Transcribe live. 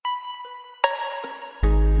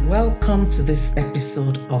Welcome to this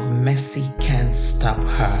episode of Mercy Can't Stop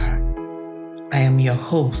Her. I am your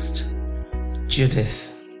host,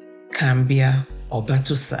 Judith Kambia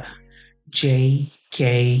Obatusa,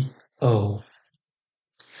 JKO.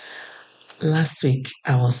 Last week,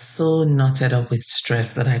 I was so knotted up with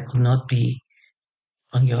stress that I could not be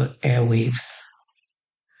on your airwaves.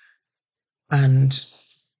 And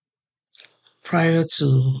prior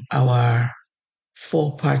to our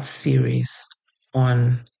 4-part series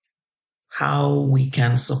on how we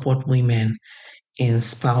can support women in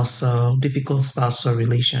difficult spousal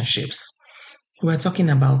relationships, we're talking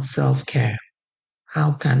about self-care.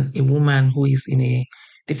 How can a woman who is in a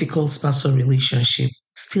difficult spousal relationship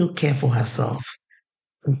still care for herself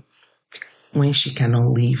when she cannot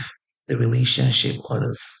leave the relationship or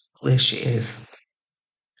where she is?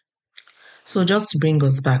 So just to bring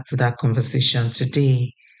us back to that conversation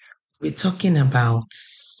today, we're talking about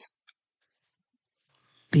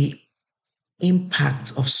the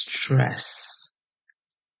impact of stress,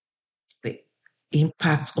 the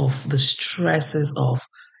impact of the stresses of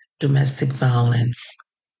domestic violence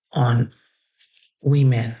on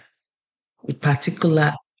women, with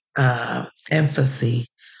particular emphasis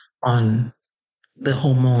on the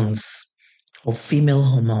hormones or female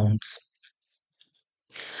hormones.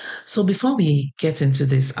 So before we get into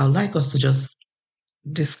this, I'd like us to just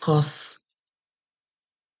discuss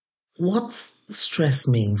what stress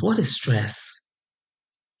means. What is stress?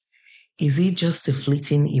 Is it just a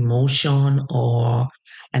fleeting emotion or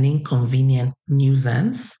an inconvenient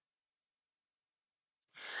nuisance?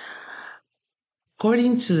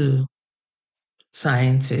 According to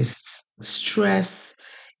scientists, stress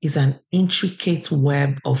is an intricate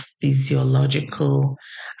web of physiological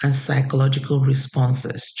and psychological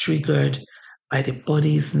responses triggered by the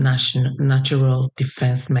body's natural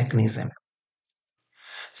defense mechanism.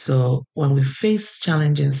 So when we face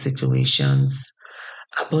challenging situations,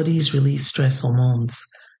 our bodies release stress hormones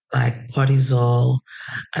like cortisol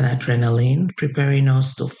and adrenaline, preparing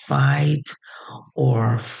us to fight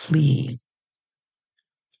or flee.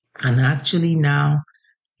 And actually now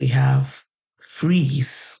we have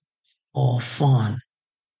freeze or fawn.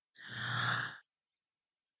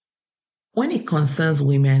 When it concerns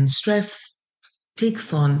women, stress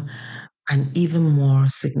takes on an even more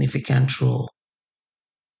significant role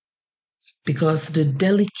because the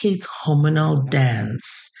delicate hormonal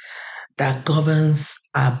dance that governs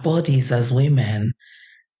our bodies as women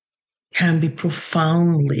can be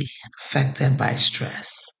profoundly affected by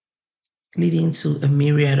stress, leading to a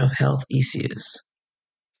myriad of health issues.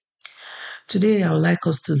 Today, I would like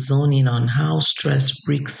us to zone in on how stress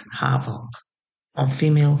wreaks havoc on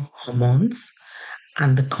female hormones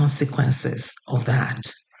and the consequences of that.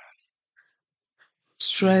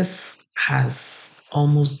 Stress has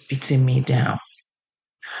almost beaten me down.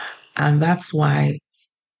 And that's why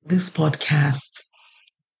this podcast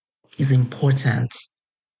is important,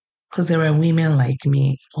 because there are women like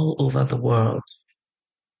me all over the world.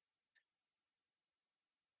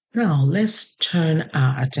 Now, let's turn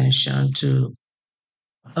our attention to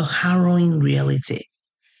a harrowing reality.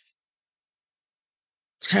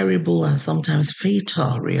 Terrible and sometimes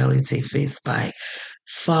fatal reality faced by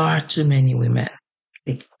far too many women.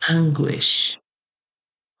 The anguish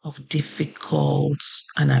of difficult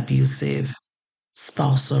and abusive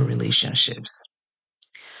spousal relationships.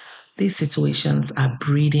 These situations are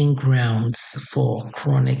breeding grounds for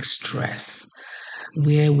chronic stress,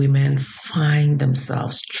 where women find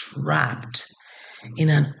themselves trapped in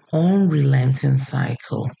an unrelenting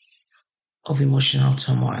cycle of emotional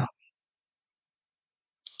turmoil.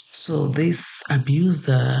 So this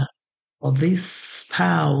abuser or this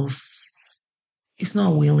spouse is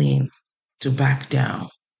not willing to back down.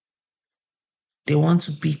 They want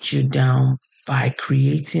to beat you down by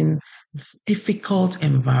creating difficult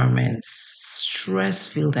environments,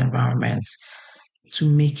 stress-filled environments, to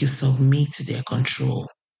make you submit to their control.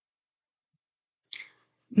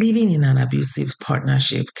 Living in an abusive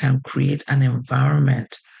partnership can create an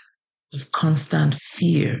environment of constant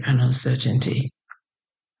fear and uncertainty.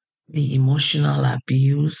 The emotional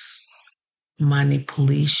abuse,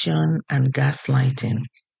 manipulation, and gaslighting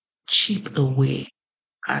chip away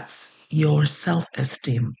at your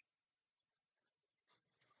self-esteem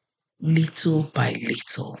little by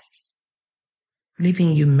little,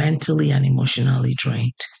 leaving you mentally and emotionally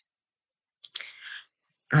drained.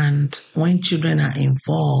 And when children are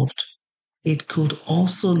involved, it could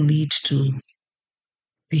also lead to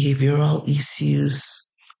behavioral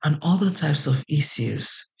issues and other types of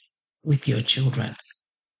issues with your children,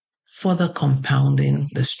 further compounding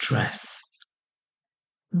the stress.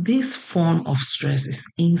 This form of stress is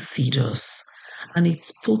insidious and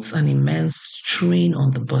it puts an immense strain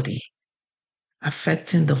on the body,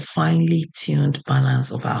 affecting the finely tuned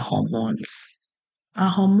balance of our hormones. Our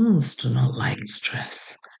hormones do not like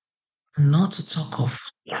stress, not to talk of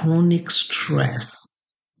chronic stress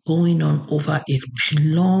going on over a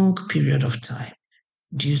long period of time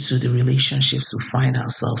due to the relationships we find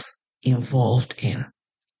ourselves involved in.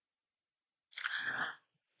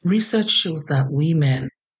 Research shows that women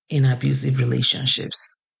in abusive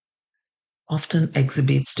relationships often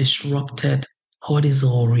exhibit disrupted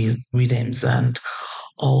cortisol rhythms and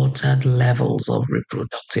altered levels of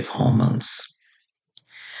reproductive hormones.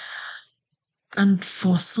 And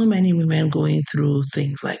for so many women going through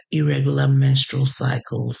things like irregular menstrual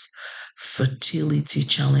cycles, fertility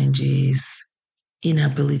challenges,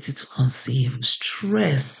 inability to conceive,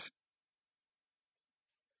 stress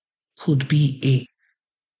could be a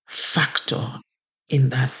factor in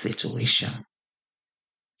that situation.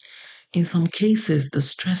 In some cases, the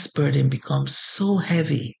stress burden becomes so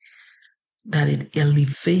heavy that it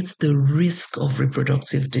elevates the risk of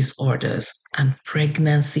reproductive disorders and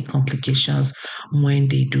pregnancy complications when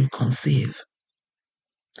they do conceive.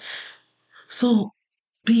 So,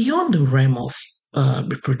 beyond the realm of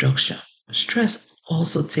reproduction, stress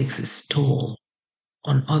also takes its toll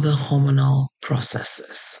on other hormonal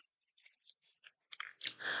processes.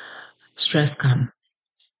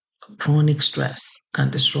 Chronic stress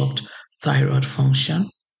can disrupt thyroid function,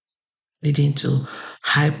 leading to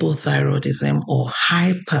hypothyroidism or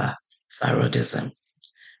hyperthyroidism.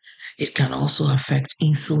 It can also affect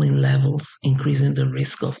insulin levels, increasing the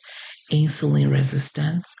risk of insulin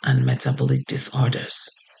resistance and metabolic disorders.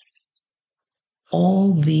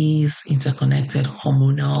 All these interconnected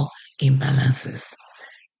hormonal imbalances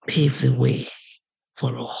pave the way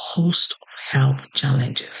for a host of health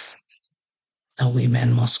challenges that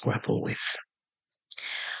women must grapple with.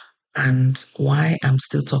 And why I'm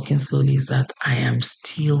still talking slowly is that I am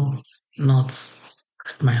still not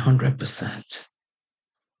at my 100%.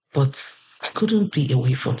 But I couldn't be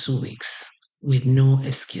away for 2 weeks with no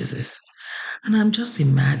excuses. And I'm just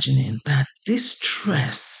imagining that this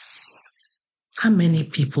stress, how many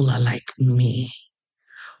people are like me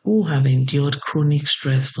who have endured chronic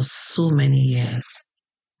stress for so many years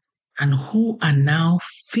and who are now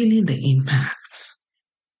feeling the impact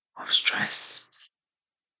of stress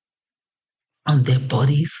on their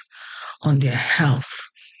bodies, on their health,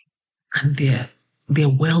 and their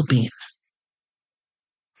well-being.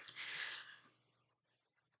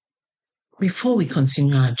 Before we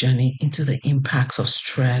continue our journey into the impacts of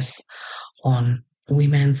stress on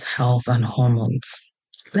women's health and hormones,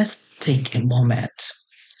 let's take a moment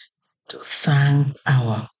to thank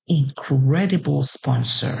our incredible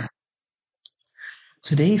sponsor.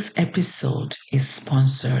 Today's episode is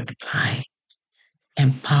sponsored by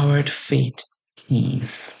Empowered Faith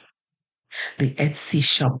Teas, the Etsy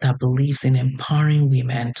shop that believes in empowering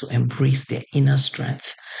women to embrace their inner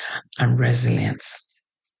strength and resilience.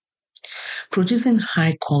 Producing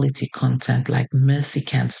high quality content like Mercy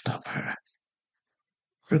Can't Stop Her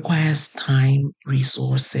requires time,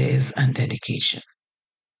 resources, and dedication.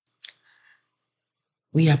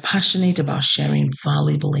 We are passionate about sharing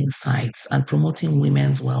valuable insights and promoting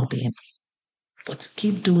women's well-being. But to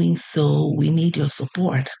keep doing so, we need your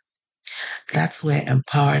support. That's where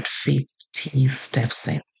Empowered Faith Teas steps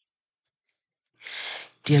in.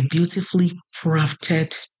 Their beautifully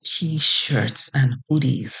crafted t-shirts and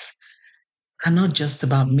hoodies are not just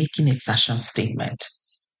about making a fashion statement,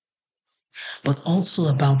 but also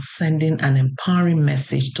about sending an empowering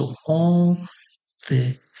message to all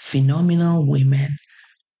the phenomenal women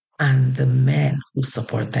and the men who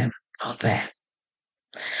support them out there.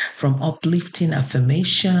 From uplifting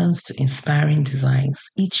affirmations to inspiring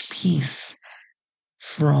designs, each piece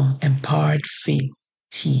from Empowered Faith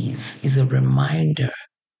Teas is a reminder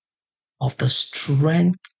of the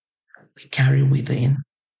strength we carry within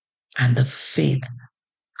and the faith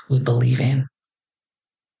we believe in.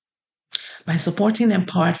 By supporting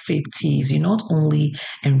Empowered Faith Teas, you not only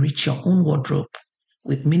enrich your own wardrobe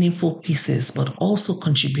with meaningful pieces, but also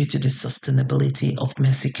contribute to the sustainability of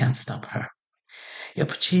Mercy Can't Stop Her. Your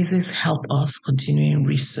purchases help us continue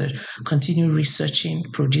researching,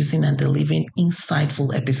 producing, and delivering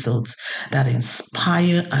insightful episodes that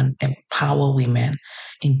inspire and empower women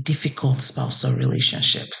in difficult spousal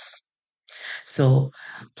relationships. So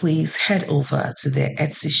please head over to their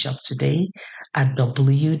Etsy shop today at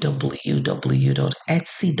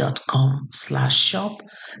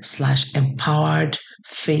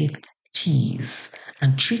www.etsy.com/shop/empoweredfaithteas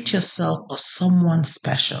and treat yourself or someone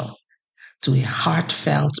special to a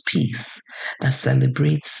heartfelt piece that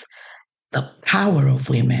celebrates the power of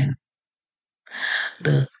women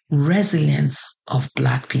the resilience of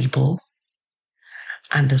Black people,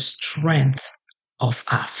 and the strength of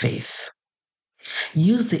our faith.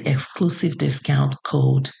 Use the exclusive discount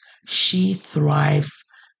code She Thrives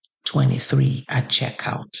 23 at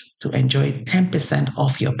checkout to enjoy 10%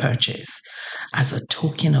 off your purchase as a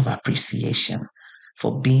token of appreciation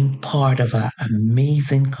for being part of our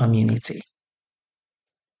amazing community.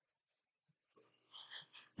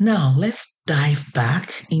 Now, let's dive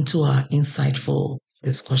back into our insightful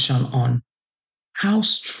discussion on how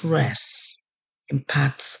stress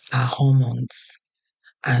impacts our hormones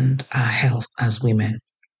and our health as women.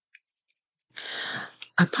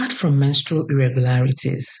 Apart from menstrual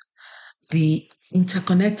irregularities, the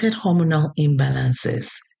interconnected hormonal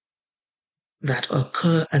imbalances that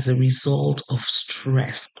occur as a result of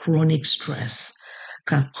stress, chronic stress,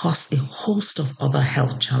 can cause a host of other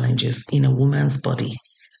health challenges in a woman's body.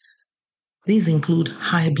 These include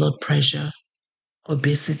high blood pressure,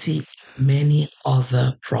 obesity, many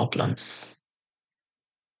other problems.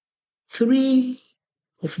 Three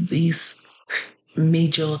of these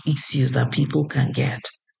major issues that people can get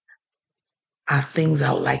are things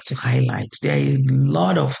I would like to highlight. There are a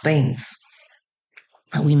lot of things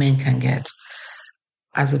that women can get.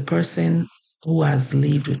 As a person who has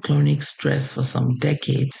lived with chronic stress for some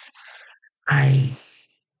decades, I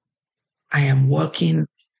am working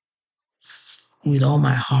with all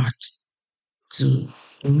my heart to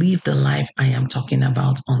live the life I am talking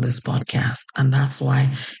about on this podcast. And that's why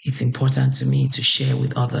it's important to me to share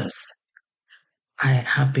with others. I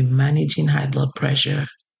have been managing high blood pressure,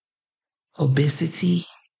 obesity,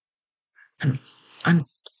 and, and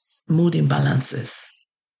mood imbalances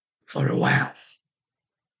for a while.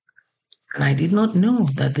 And I did not know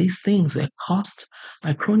that these things were caused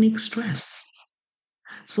by chronic stress.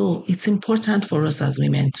 So it's important for us as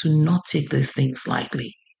women to not take these things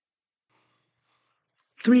lightly.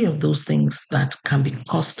 Three of those things that can be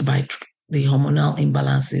caused by the hormonal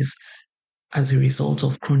imbalances as a result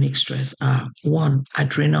of chronic stress are: one,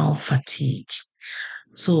 adrenal fatigue.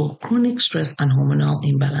 So chronic stress and hormonal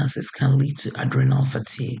imbalances can lead to adrenal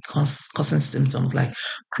fatigue, causing symptoms like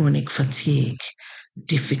chronic fatigue,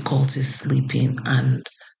 difficulty sleeping, and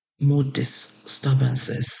mood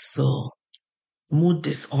disturbances. So mood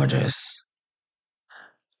disorders.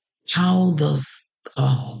 How does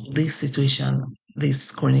this situation,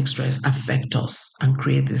 this chronic stress, affect us and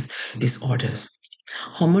create these disorders?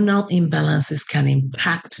 Hormonal imbalances can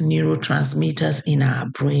impact neurotransmitters in our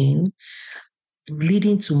brain,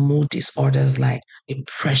 leading to mood disorders like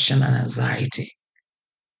depression and anxiety.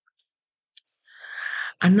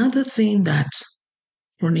 Another thing that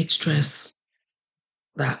chronic stress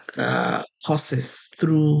that causes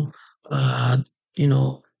through,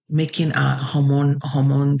 making our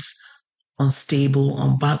hormones unstable,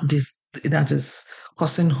 that is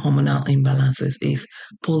causing hormonal imbalances, is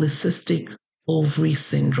polycystic ovary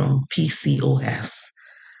syndrome, PCOS.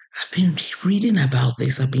 I've been reading about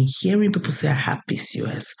this. I've been hearing people say I have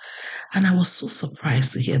PCOS. And I was so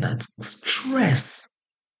surprised to hear that stress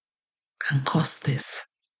can cause this.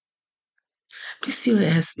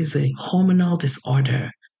 PCOS is a hormonal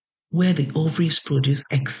disorder where the ovaries produce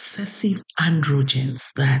excessive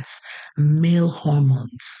androgens, that's male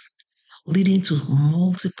hormones, leading to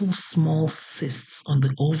multiple small cysts on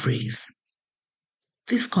the ovaries.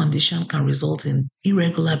 This condition can result in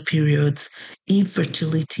irregular periods,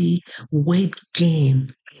 infertility, weight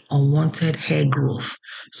gain, unwanted hair growth.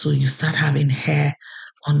 So you start having hair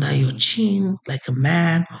under your chin like a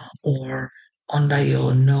man, or under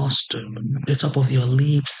your nose, to the top of your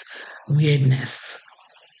lips, weirdness.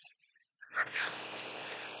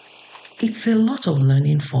 It's a lot of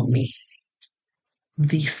learning for me,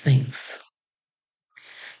 these things.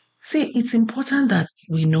 See, it's important that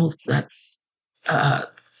we know that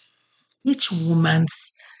each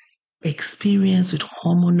woman's experience with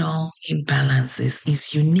hormonal imbalances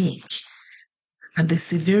is unique, and the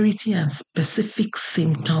severity and specific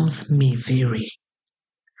symptoms may vary.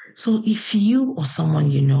 So if you or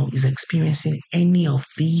someone you know is experiencing any of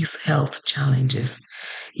these health challenges,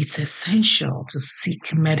 it's essential to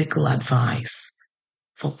seek medical advice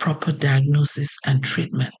for proper diagnosis and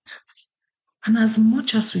treatment. And as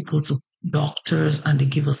much as we go to doctors and they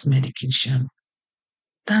give us medication,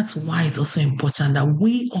 that's why it's also important that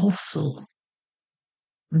we also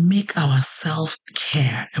make our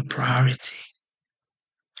self-care a priority.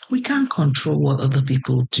 We can't control what other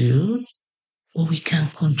people do, but we can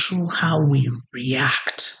control how we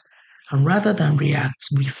react. And rather than react,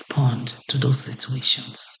 respond to those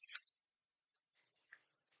situations.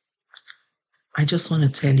 I just want to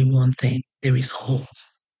tell you one thing: there is hope.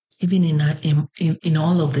 Even in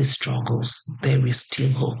all of these struggles, there is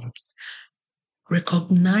still hope.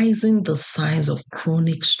 Recognizing the signs of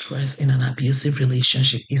chronic stress in an abusive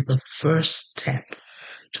relationship is the first step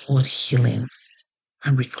toward healing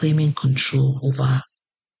and reclaiming control over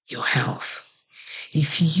your health.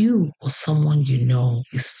 If you or someone you know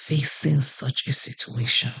is facing such a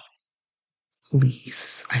situation,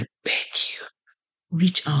 please, I beg you,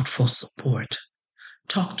 reach out for support.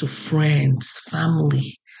 Talk to friends,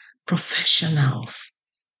 family, professionals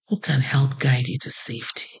who can help guide you to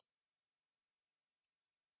safety.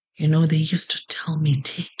 You know, they used to tell me,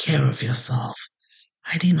 take care of yourself.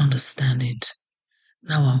 I didn't understand it.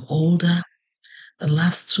 Now I'm older. The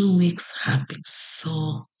last 2 weeks have been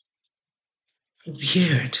so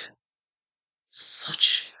weird.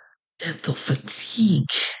 Such depth of fatigue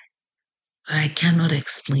that I cannot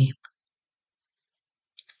explain.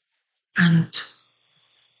 And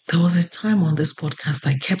there was a time on this podcast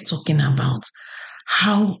I kept talking about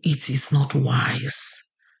how it is not wise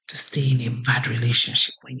to stay in a bad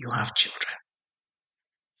relationship when you have children.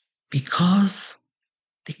 Because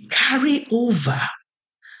the carryover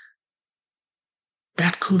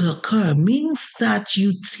that could occur means that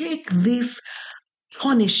you take this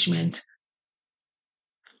punishment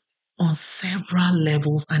on several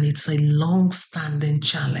levels and it's a long-standing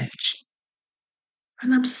challenge.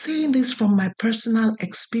 And I'm saying this from my personal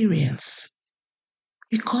experience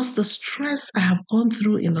because the stress I have gone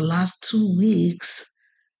through in the last 2 weeks,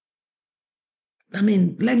 let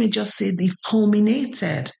me just say they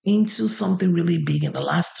culminated into something really big in the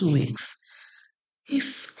last 2 weeks.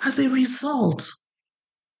 Is as a result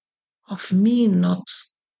of me not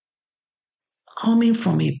coming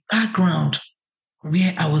from a background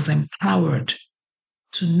where I was empowered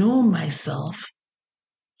to know myself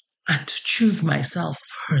and to choose myself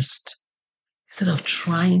first, instead of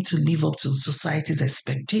trying to live up to society's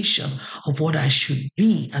expectation of what I should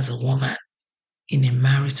be as a woman in a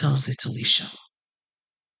marital situation.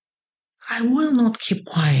 I will not keep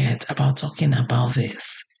quiet about talking about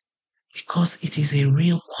this because it is a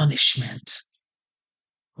real punishment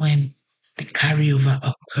when the carryover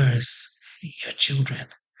occurs in your children,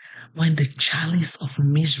 when the chalice of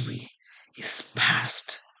misery is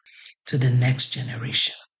passed to the next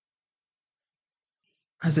generation.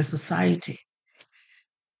 As a society,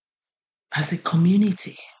 as a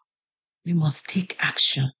community, we must take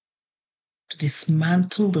action to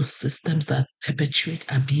dismantle the systems that perpetuate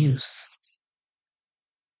abuse.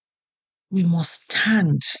 We must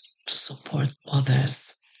stand to support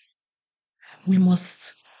others. We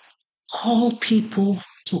must call people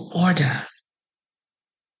to order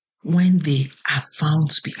when they are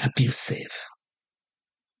found to be abusive.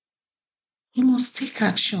 We must take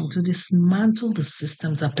action to dismantle the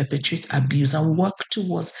systems that perpetuate abuse and work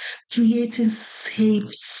towards creating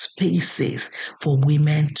safe spaces for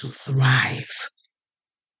women to thrive.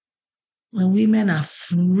 When women are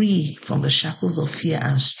free from the shackles of fear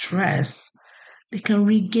and stress, they can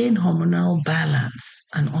regain hormonal balance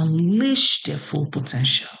and unleash their full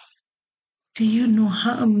potential. Do you know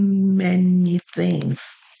how many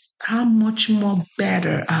things, how much more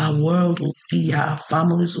better our world will be, our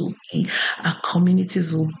families will be, our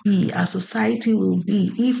communities will be, our society will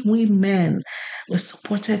be if we men were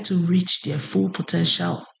supported to reach their full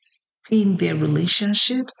potential in their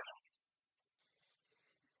relationships?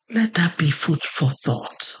 Let that be food for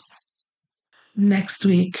thought. Next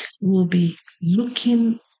week, we'll be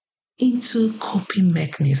looking into coping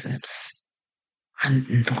mechanisms and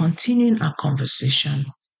continuing our conversation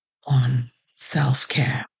on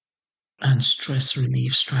self-care and stress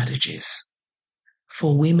relief strategies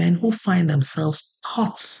for women who find themselves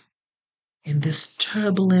caught in these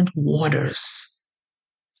turbulent waters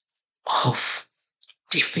of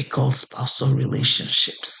difficult spousal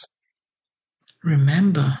relationships.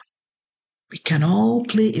 Remember, we can all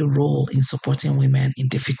play a role in supporting women in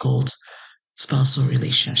difficult spousal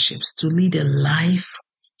relationships to lead a life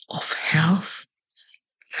of health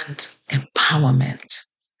and empowerment.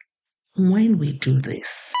 When we do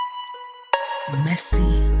this,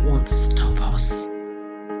 mercy won't stop us.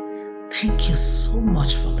 Thank you so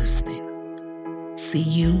much for listening. See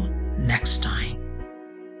you next time.